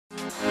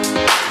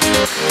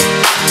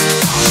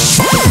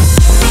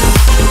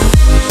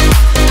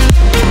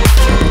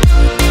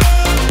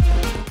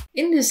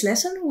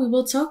today's lesson, we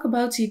will talk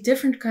about the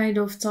different kind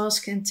of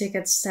task and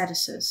ticket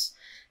statuses.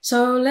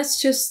 So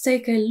let's just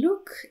take a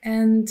look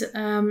and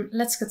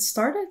let's get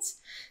started.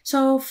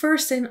 So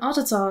first in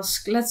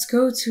Autotask, let's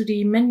go to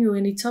the menu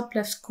in the top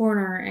left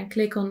corner and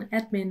click on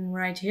Admin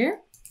right here.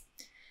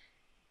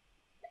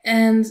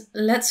 And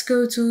let's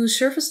go to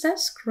Service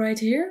Desk right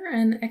here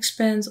and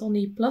expand on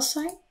the plus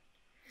sign.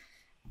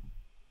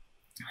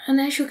 And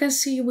as you can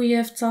see, we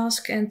have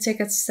task and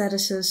ticket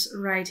statuses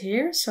right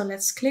here. So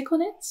let's click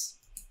on it.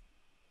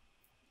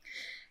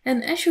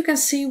 And as you can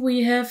see,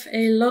 we have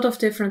a lot of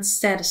different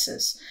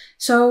statuses.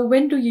 So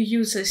when do you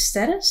use a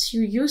status?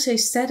 You use a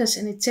status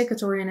in a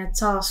ticket or in a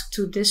task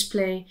to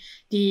display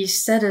the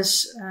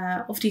status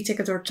of the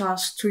ticket or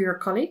task to your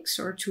colleagues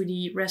or to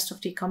the rest of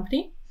the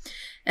company.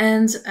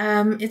 And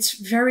it's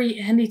very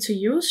handy to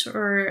use,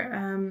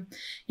 or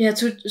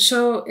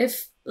so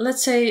if,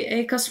 let's say,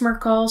 a customer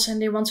calls and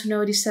they want to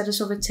know the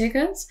status of a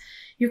ticket,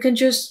 you can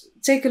just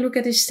take a look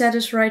at the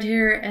status right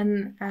here,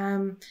 and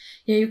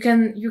you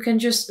can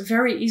just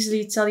very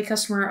easily tell the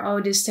customer,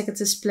 oh, this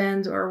ticket is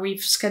planned, or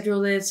we've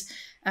scheduled it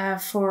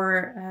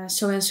for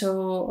so and so,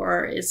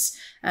 or it's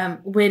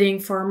waiting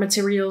for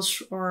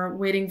materials, or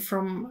waiting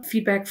from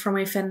feedback from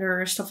a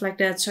vendor, or stuff like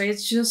that. So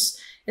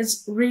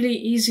it's really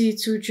easy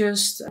to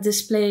just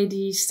display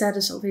the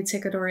status of a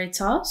ticket or a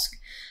task.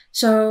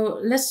 So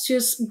let's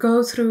just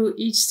go through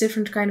each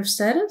different kind of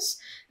status.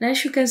 And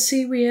as you can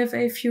see, we have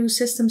a few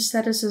system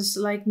statuses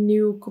like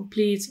new,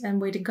 complete, and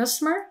waiting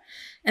customer.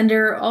 And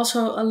there are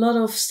also a lot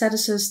of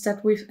statuses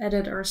that we've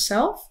added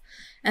ourselves.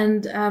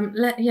 And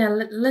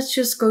let's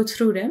just go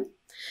through them.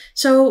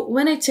 So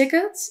when a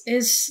ticket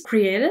is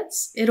created,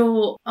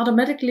 it'll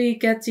automatically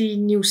get the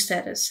new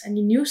status. And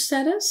the new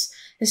status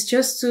is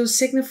just to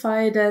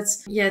signify that,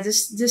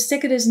 this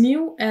ticket is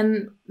new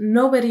and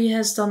nobody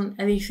has done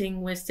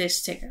anything with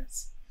this ticket.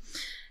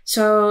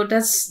 So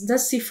that's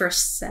the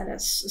first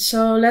status.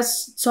 So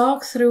let's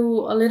talk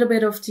through a little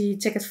bit of the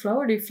ticket flow,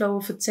 or the flow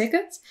of a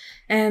ticket,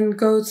 and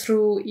go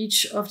through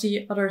each of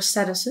the other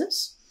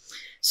statuses.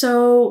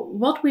 So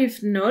what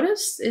we've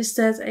noticed is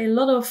that a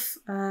lot of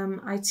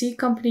IT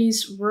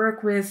companies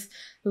work with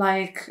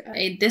like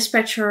a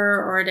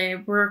dispatcher, or they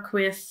work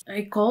with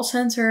a call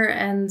center,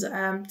 and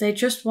they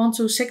just want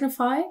to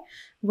signify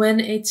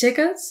when a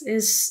ticket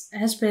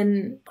has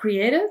been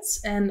created,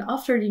 and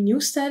after the new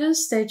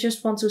status, they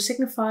just want to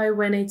signify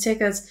when a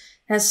ticket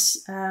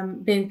has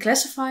been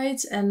classified,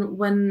 and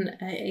when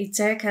a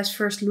tag has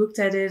first looked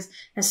at it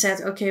and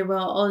said, okay,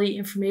 well, all the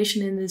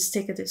information in this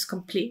ticket is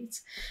complete.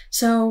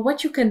 So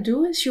what you can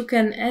do is you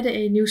can add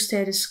a new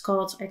status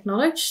called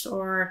acknowledged,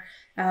 or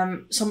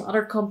some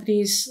other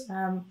companies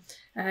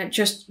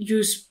just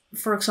use,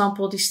 for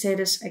example, the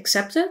status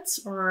accepted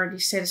or the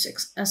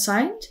status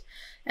assigned.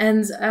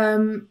 And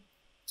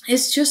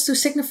it's just to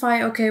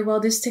signify, okay, well,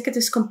 this ticket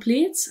is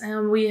complete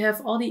and we have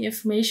all the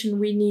information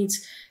we need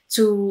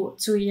to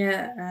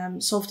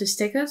solve this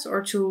ticket,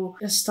 or to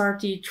start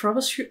the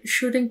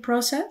troubleshooting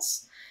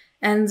process.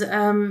 And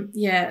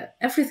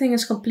everything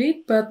is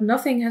complete, but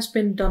nothing has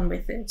been done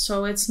with it.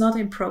 So it's not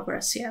in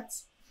progress yet.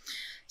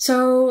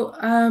 So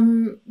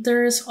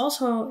there is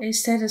also a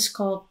status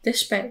called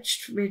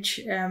dispatched, which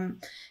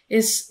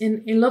is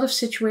in a lot of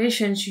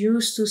situations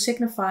used to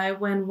signify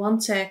when one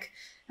tag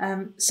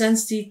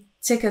sends the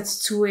ticket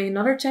to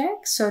another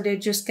tag. So they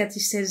just get the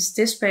status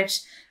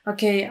dispatched.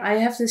 Okay, I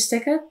have this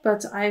ticket,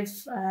 but I've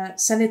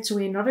sent it to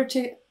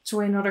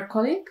another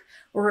colleague,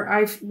 or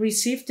I've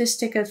received this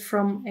ticket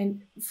from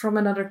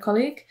another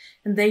colleague,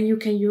 and then you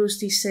can use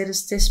the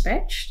status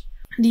dispatched.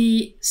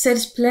 The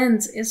status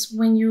planned is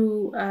when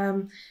you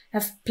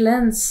have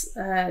planned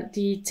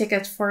the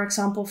ticket, for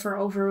example, for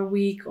over a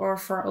week, or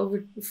for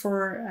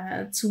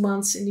 2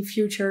 months in the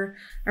future,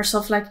 or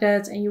stuff like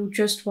that, and you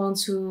just want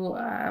to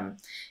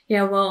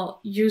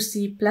use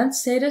the planned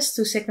status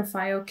to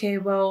signify, okay,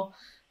 well,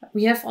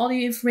 we have all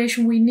the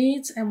information we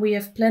need and we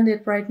have planned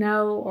it right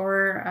now,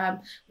 or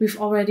we've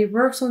already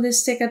worked on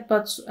this ticket,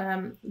 but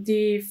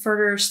the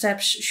further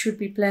steps should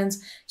be planned.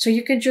 So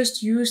you can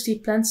just use the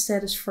planned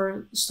status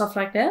for stuff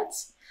like that.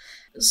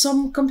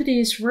 Some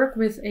companies work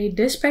with a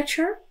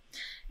dispatcher,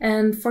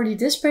 and for the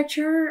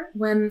dispatcher,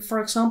 when,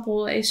 for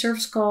example, a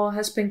service call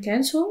has been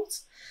cancelled,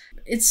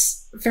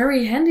 it's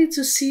very handy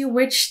to see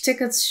which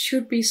tickets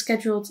should be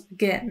scheduled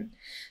again.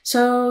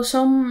 So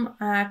some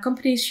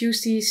companies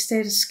use the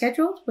status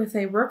scheduled with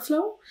a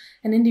workflow.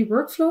 And in the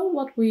workflow,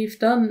 what we've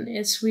done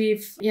is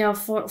we've,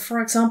 for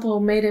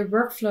example, made a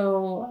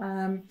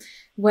workflow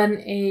when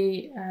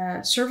a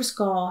service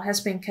call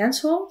has been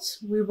cancelled.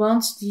 We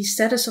want the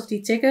status of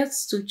the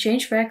tickets to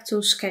change back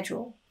to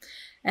schedule.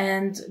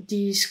 And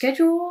the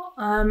schedule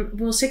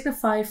will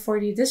signify for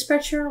the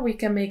dispatcher. We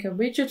can make a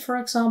widget, for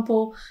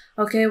example.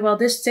 Okay, well,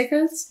 this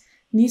ticket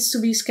needs to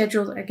be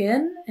scheduled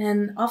again.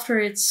 And after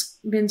it's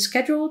been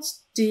scheduled,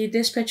 the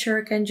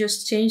dispatcher can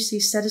just change the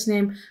status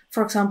name,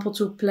 for example,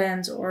 to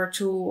planned or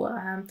to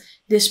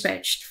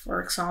dispatched,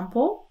 for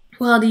example.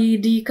 Well,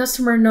 the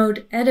customer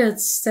node edit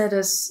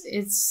status,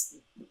 it's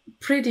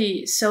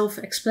pretty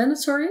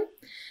self-explanatory.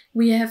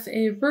 we have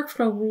a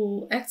workflow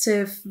rule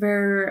active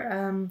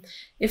where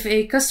if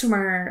a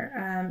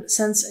customer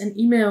sends an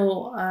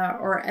email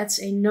or adds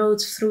a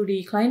note through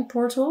the client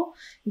portal,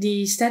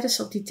 the status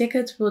of the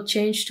ticket will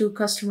change to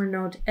customer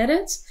note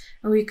edit,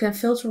 and we can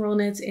filter on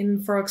it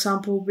in, for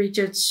example,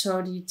 widgets,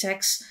 so the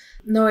tags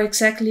know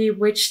exactly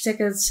which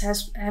tickets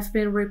have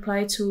been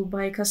replied to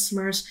by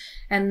customers,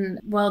 and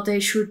well, they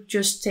should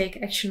just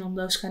take action on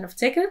those kind of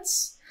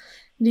tickets.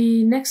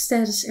 The next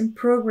status in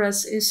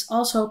progress is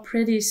also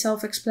pretty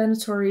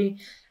self-explanatory.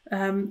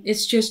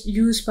 It's just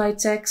used by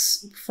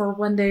techs for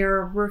when they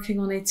are working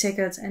on a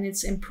ticket and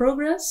it's in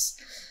progress.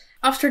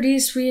 After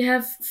these, we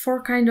have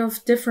 4 kind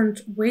of different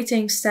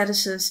waiting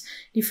statuses.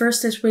 The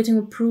first is waiting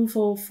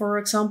approval. For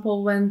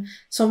example, when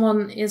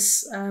someone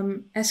is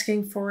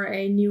asking for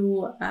a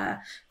new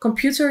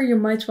computer, you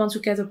might want to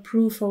get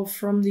approval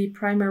from the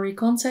primary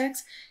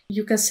contact.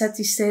 You can set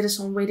the status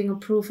on waiting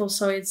approval,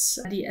 so it's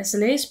the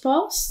SLA is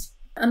passed.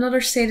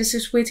 Another status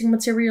is waiting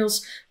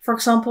materials. For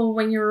example,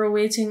 when you're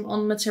waiting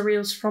on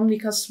materials from the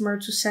customer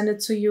to send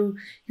it to you,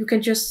 you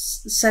can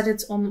just set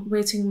it on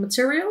waiting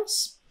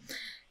materials.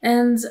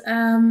 And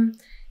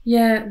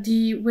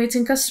the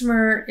waiting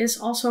customer is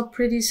also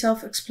pretty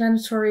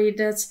self-explanatory,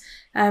 that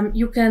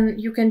you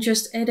can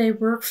just add a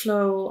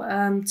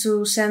workflow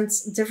to send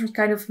different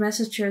kind of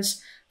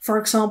messages, for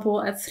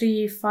example, at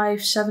 3,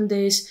 5, 7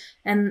 days,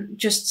 and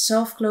just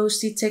self-close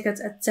the ticket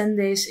at 10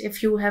 days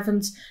if you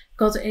haven't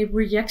got a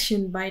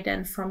reaction by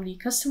then from the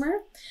customer.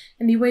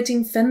 And the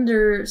waiting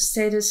vendor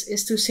status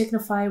is to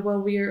signify, well,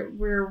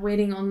 we're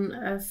waiting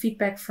on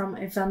feedback from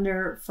a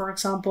vendor. For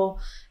example,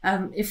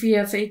 if we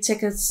have a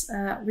ticket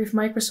with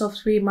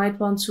Microsoft, we might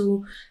want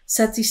to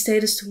set the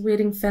status to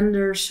waiting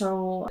vendor.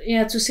 So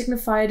yeah, to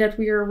signify that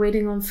we are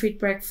waiting on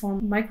feedback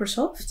from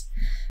Microsoft.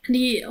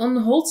 The on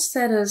hold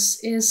status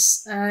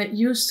is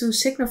used to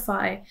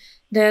signify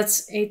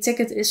that a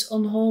ticket is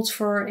on hold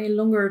for a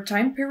longer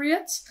time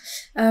period.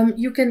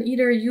 You can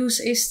either use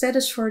a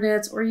status for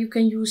that, or you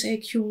can use a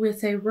queue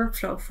with a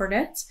workflow for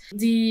that.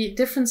 The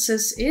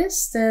differences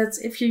is that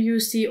if you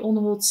use the on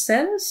hold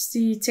status,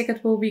 the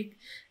ticket will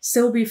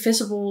still be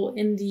visible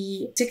in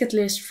the ticket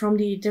list from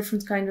the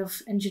different kind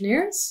of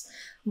engineers.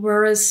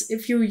 Whereas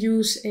if you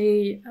use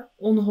a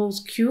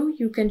on-hold queue,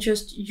 you can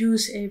just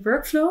use a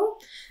workflow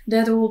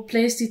that will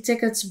place the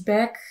tickets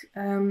back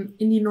in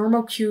the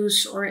normal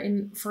queues, or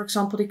in, for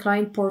example, the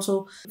client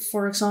portal,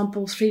 for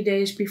example, 3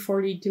 days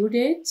before the due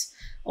date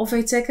of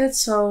a ticket.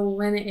 So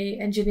when a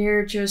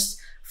engineer just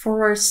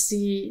forwards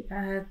the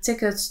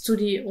tickets to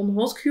the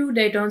on-hold queue,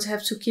 they don't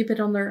have to keep it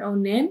on their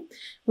own name,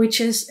 which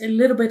is a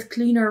little bit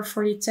cleaner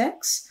for the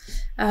techs,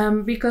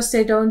 because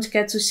they don't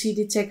get to see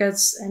the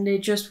tickets and they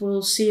just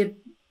will see it.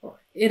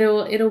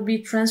 It'll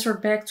be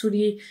transferred back to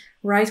the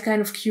right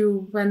kind of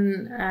queue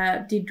when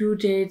the due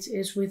date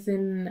is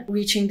within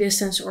reaching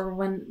distance, or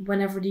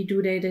whenever the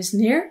due date is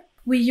near.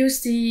 We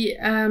use the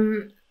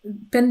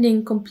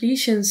pending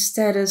completion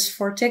status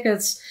for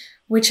tickets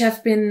which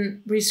have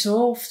been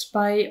resolved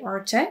by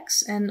our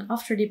techs, and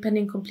after the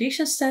pending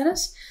completion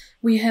status,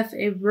 we have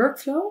a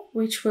workflow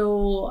which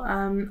will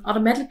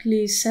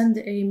automatically send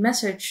a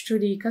message to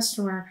the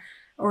customer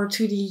or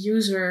to the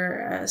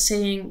user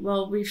saying,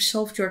 well, we've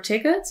solved your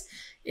ticket.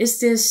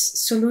 Is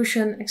this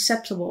solution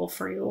acceptable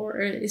for you? Or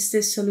is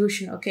this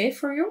solution okay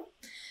for you?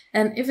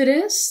 And if it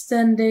is,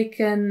 then they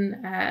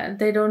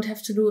don't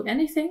have to do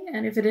anything.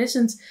 And if it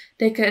isn't,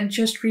 they can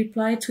just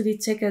reply to the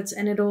ticket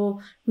and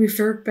it'll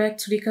revert back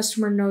to the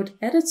customer note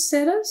edit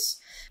status.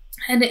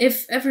 And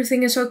if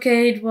everything is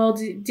okay, well,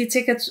 the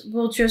ticket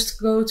will just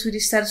go to the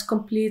status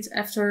complete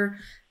after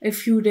a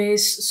few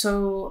days.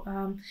 So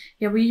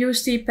we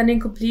use the pending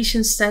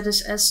completion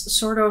status as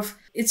sort of,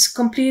 it's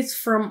complete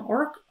from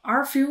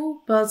our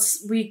view, but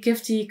we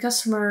give the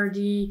customer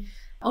the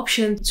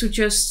option to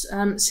just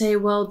say,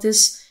 well,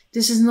 this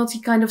is not the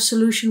kind of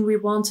solution we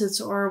wanted,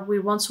 or we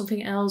want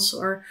something else,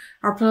 or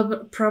our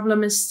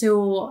problem is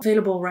still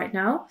available right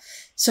now.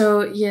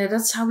 So yeah,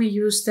 that's how we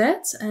use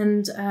that,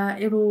 and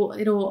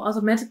it'll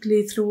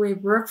automatically through a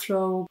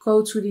workflow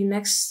go to the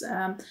next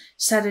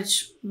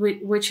status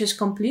which is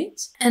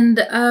complete. And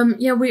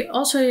we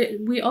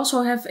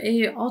also have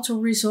a auto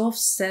resolved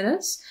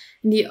status.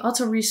 And the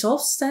auto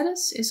resolved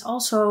status is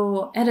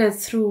also added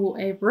through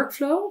a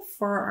workflow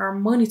for our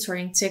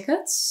monitoring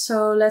tickets.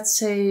 So let's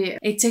say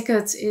a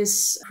ticket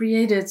is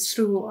created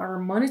through our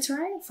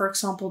monitoring, for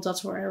example,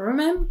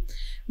 .ormm.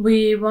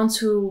 We want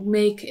to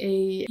make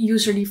a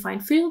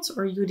user-defined field,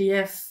 or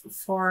UDF,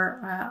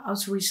 for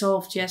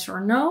auto-resolved yes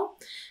or no.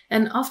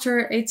 And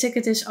after a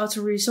ticket is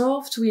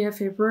auto-resolved, we have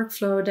a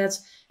workflow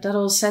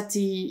that'll set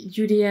the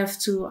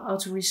UDF to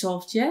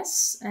auto-resolved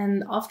yes.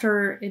 And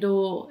after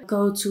it'll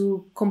go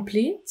to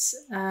complete,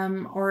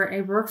 or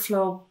a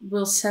workflow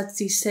will set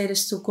the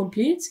status to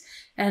complete.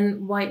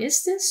 And why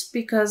is this?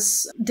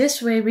 Because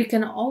this way we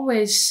can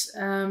always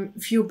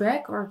view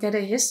back or get a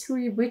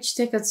history which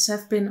tickets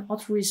have been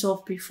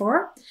auto-resolved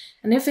before.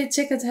 And if a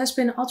ticket has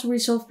been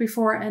auto-resolved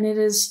before and it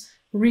is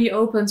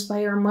reopened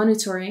by our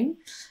monitoring,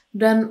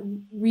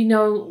 then we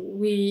know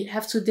we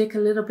have to dig a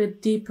little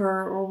bit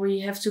deeper, or we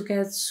have to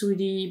get to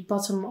the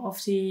bottom of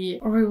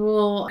or we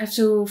will have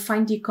to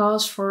find the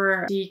cause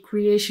for the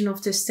creation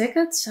of this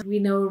ticket. We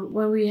know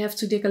when we have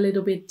to dig a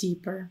little bit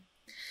deeper.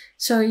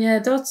 So yeah,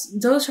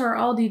 those are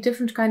all the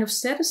different kind of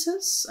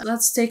statuses.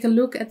 Let's take a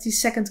look at the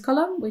second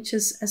column, which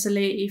is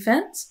SLA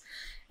event.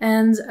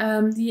 And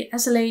the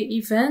SLA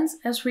event,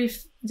 as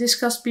we've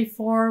discussed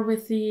before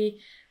with the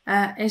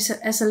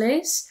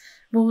SLAs,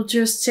 will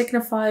just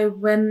signify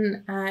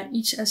when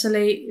each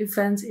SLA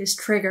event is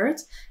triggered.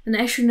 And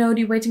as you know,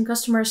 the waiting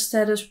customer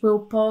status will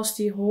pause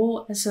the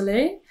whole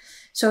SLA.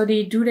 So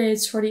the due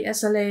dates for the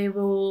SLA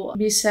will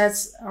be set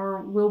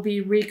or will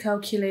be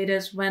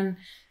recalculated when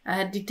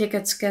the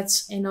ticket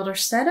gets another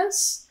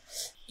status.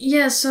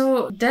 Yeah,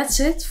 so that's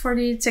it for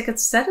the ticket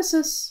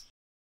statuses.